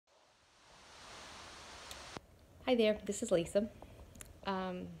Hi there, this is Lisa.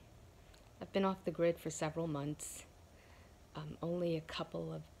 Um, I've been off the grid for several months. Only a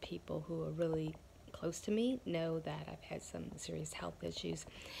couple of people who are really close to me know that I've had some serious health issues.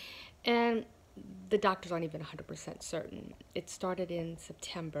 And the doctors aren't even 100% certain. It started in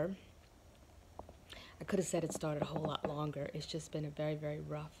September. I could have said it started a whole lot longer. It's just been a very, very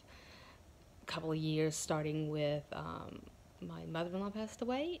rough couple of years, starting with my mother-in-law passed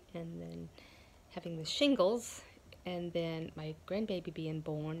away, and then having the shingles, and then my grandbaby being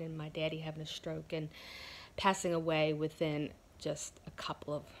born, and my daddy having a stroke and passing away within just a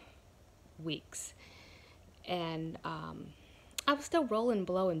couple of weeks. And I was still rolling,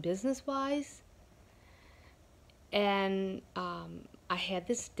 blowing business-wise, and I had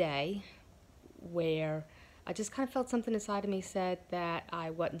this day where I just kind of felt something inside of me said that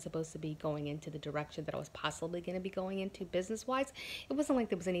I wasn't supposed to be going into the direction that I was possibly going to be going into business-wise. It wasn't like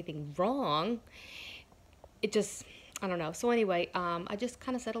there was anything wrong. It just, I don't know. So anyway, I just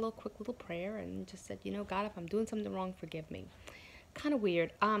kind of said a quick little prayer and just said, you know, God, if I'm doing something wrong, forgive me. Kind of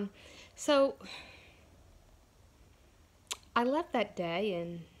weird. So I left that day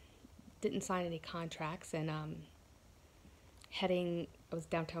and didn't sign any contracts, and I was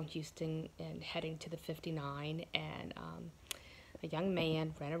downtown Houston and heading to the 59, and a young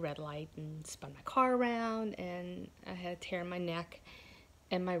man ran a red light and spun my car around, and I had a tear in my neck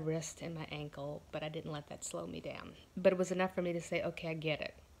and my wrist and my ankle, but I didn't let that slow me down. But it was enough for me to say, okay, I get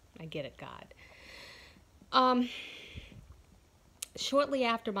it. I get it, God. Shortly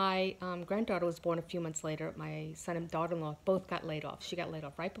after my granddaughter was born, a few months later, my son and daughter-in-law both got laid off. She got laid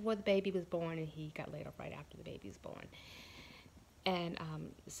off right before the baby was born, and he got laid off right after the baby was born. And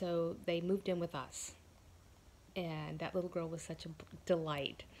so they moved in with us. And that little girl was such a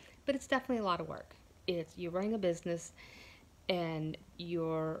delight. But it's definitely a lot of work. You're running a business, and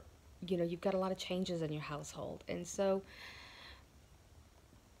you've got a lot of changes in your household. And so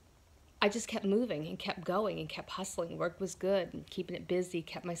I just kept moving and kept going and kept hustling. Work was good, and keeping it busy,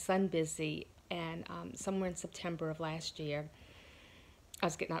 kept my son busy. And somewhere in September of last year, I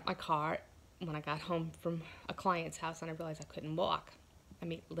was getting out of my car when I got home from a client's house, and I realized I couldn't walk. I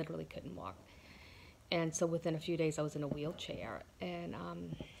mean, literally couldn't walk. And so within a few days, I was in a wheelchair, and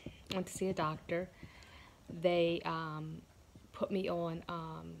went to see a doctor. They put me on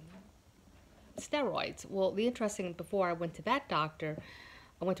steroids. Well, before I went to that doctor,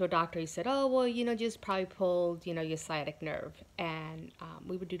 I went to a doctor. He said, oh, well, just probably pulled, your sciatic nerve. And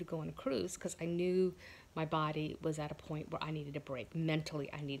we were due to go on a cruise because I knew my body was at a point where I needed a break.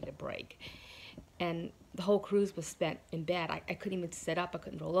 Mentally, I needed a break. And the whole cruise was spent in bed. I couldn't even sit up. I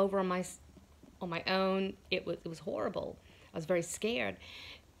couldn't roll over on my own. It was horrible. I was very scared.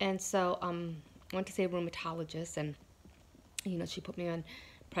 And so I went to see a rheumatologist, and, she put me on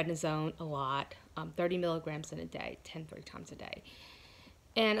prednisone a lot, 30 milligrams in a day, 3 times a day.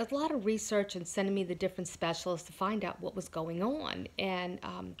 And a lot of research and sending me the different specialists to find out what was going on. And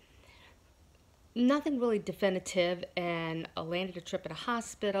nothing really definitive. And I landed a trip at a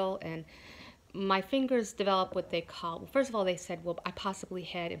hospital, and my fingers developed what they call, well, first of all, they said, well, I possibly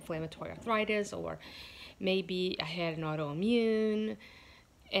had inflammatory arthritis, or maybe I had an autoimmune.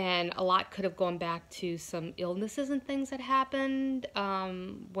 And a lot could have gone back to some illnesses and things that happened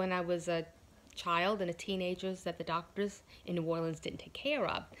when I was a child and a teenager that the doctors in New Orleans didn't take care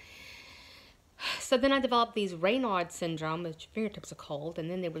of. So then I developed these Raynaud syndrome, which fingertips are cold,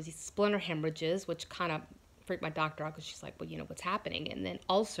 and then there was these splinter hemorrhages, which kind of freaked my doctor out because she's like, well, what's happening? And then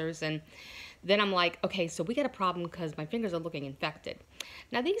ulcers, and then I'm like, okay, so we got a problem because my fingers are looking infected.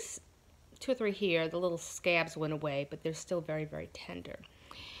 Now these 2 or 3 here, the little scabs went away, but they're still very, very tender.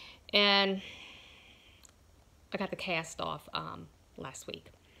 And I got the cast off last week.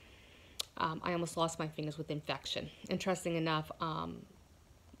 I almost lost my fingers with infection. Interesting enough,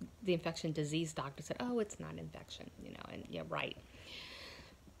 the infection disease doctor said, oh, it's not infection, and yeah, right.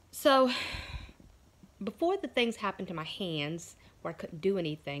 So before the things happened to my hands where I couldn't do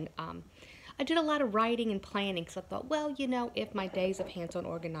anything, I did a lot of writing and planning because I thought, well, if my days of hands-on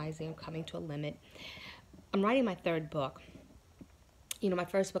organizing are coming to a limit, I'm writing my 3rd book. My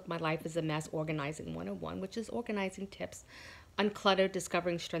first book, My Life is a Mess, Organizing 101, which is organizing tips, uncluttered,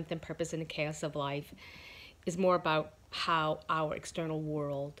 discovering strength and purpose in the chaos of life, is more about how our external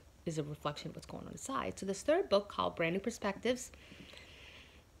world is a reflection of what's going on inside. So this 3rd book, called Brand New Perspectives,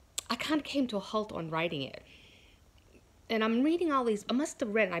 I kind of came to a halt on writing it. And I'm reading all these, I must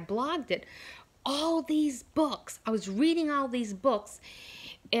have read, and I blogged it, all these books. I was reading all these books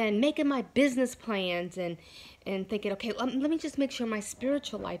and making my business plans and thinking, okay, let me just make sure my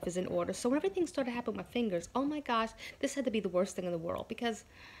spiritual life is in order. So when everything started happening with my fingers, oh my gosh, this had to be the worst thing in the world because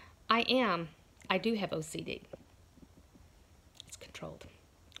I do have OCD. controlled.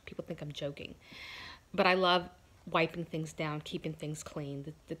 People think I'm joking. But I love wiping things down, keeping things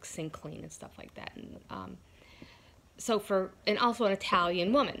clean, the sink clean and stuff like that. And and also an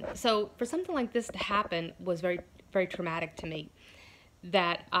Italian woman. So for something like this to happen was very, very traumatic to me,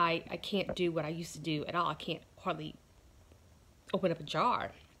 that I can't do what I used to do at all. I can't hardly open up a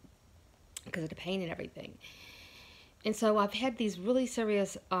jar because of the pain and everything. And so I've had these really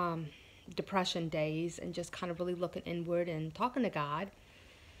serious depression days, and just kind of really looking inward and talking to God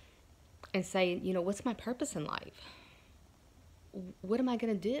and saying, you know, what's my purpose in life? What am I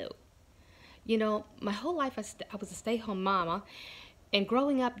going to do? You know, my whole life I was a stay-home mama, and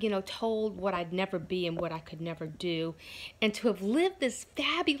growing up, you know, told what I'd never be and what I could never do. And to have lived this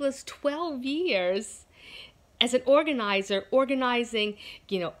fabulous 12 years as an organizer, organizing,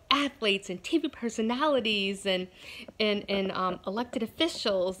 you know, athletes and TV personalities and elected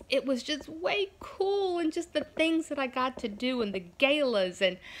officials, it was just way cool, and just the things that I got to do and the galas,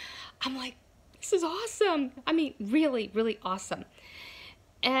 and I'm like, this is awesome. I mean, really, really awesome.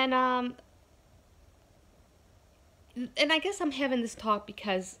 And I guess I'm having this talk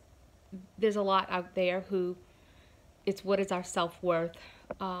because there's a lot out there who, it's what is our self-worth,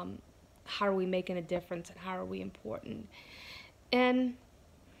 how are we making a difference, and how are we important. And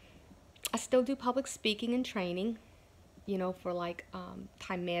I still do public speaking and training, you know, for like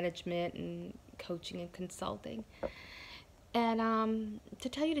time management and coaching and consulting. And to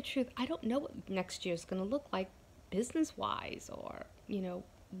tell you the truth, I don't know what next year is going to look like business-wise, or, you know,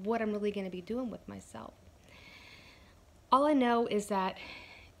 what I'm really going to be doing with myself. All I know is that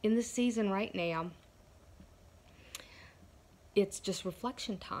in this season right now, it's just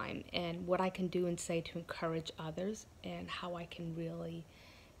reflection time, and what I can do and say to encourage others, and how I can really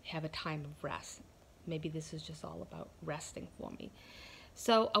have a time of rest. Maybe this is just all about resting for me.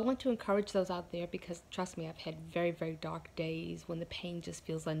 So I want to encourage those out there, because trust me, I've had very, very dark days when the pain just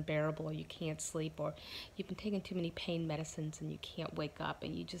feels unbearable, or you can't sleep, or you've been taking too many pain medicines and you can't wake up,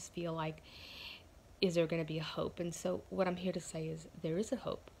 and you just feel like, is there going to be a hope? And so what I'm here to say is there is a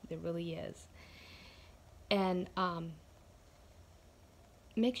hope. There really is. And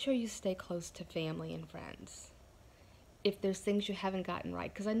make sure you stay close to family and friends. If there's things you haven't gotten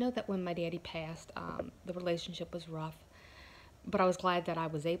right, because I know that when my daddy passed, the relationship was rough, but I was glad that I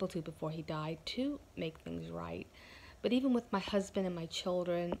was able to, before he died, to make things right. But even with my husband and my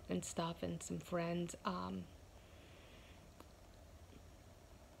children and stuff and some friends,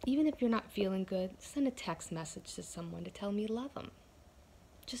 even if you're not feeling good, send a text message to someone to tell them you love them.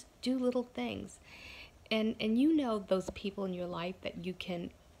 Just do little things. And you know those people in your life that you can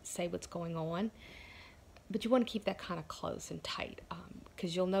say what's going on, but you want to keep that kind of close and tight,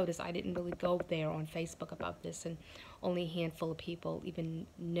 because you'll notice I didn't really go there on Facebook about this, and only a handful of people even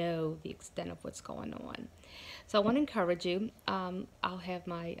know the extent of what's going on. So I want to encourage you. I'll have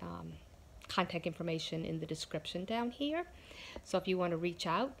my contact information in the description down here. So if you want to reach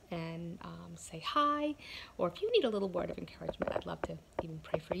out and say hi, or if you need a little word of encouragement, I'd love to even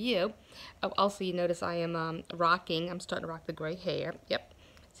pray for you. Oh, also, you notice I am I'm starting to rock the gray hair. Yep.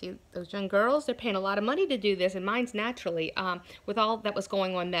 See, those young girls, they're paying a lot of money to do this, and mine's naturally. With all that was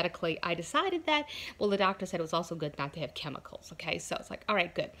going on medically, I decided that, well, the doctor said it was also good not to have chemicals, okay? So it's like, all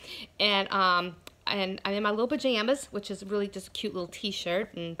right, good. And I'm in my little pajamas, which is really just a cute little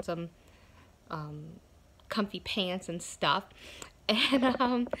t-shirt and some comfy pants and stuff.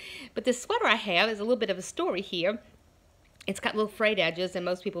 And but this sweater I have is a little bit of a story here. It's got little frayed edges, and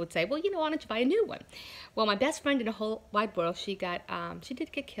most people would say, well, you know, why don't you buy a new one? Well, my best friend in the whole wide world, she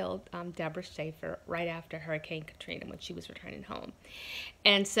did get killed, Deborah Schaefer, right after Hurricane Katrina, when she was returning home.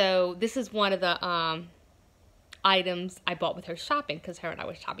 And so this is one of the items I bought with her shopping, because her and I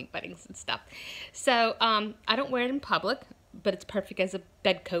were shopping buddies and stuff. So I don't wear it in public, but it's perfect as a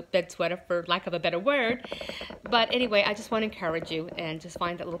bed coat, bed sweater, for lack of a better word. But anyway, I just want to encourage you, and just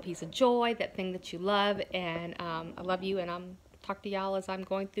find that little piece of joy, that thing that you love. And I love you, and talk to y'all as I'm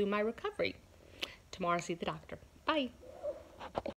going through my recovery. Tomorrow, see the doctor. Bye.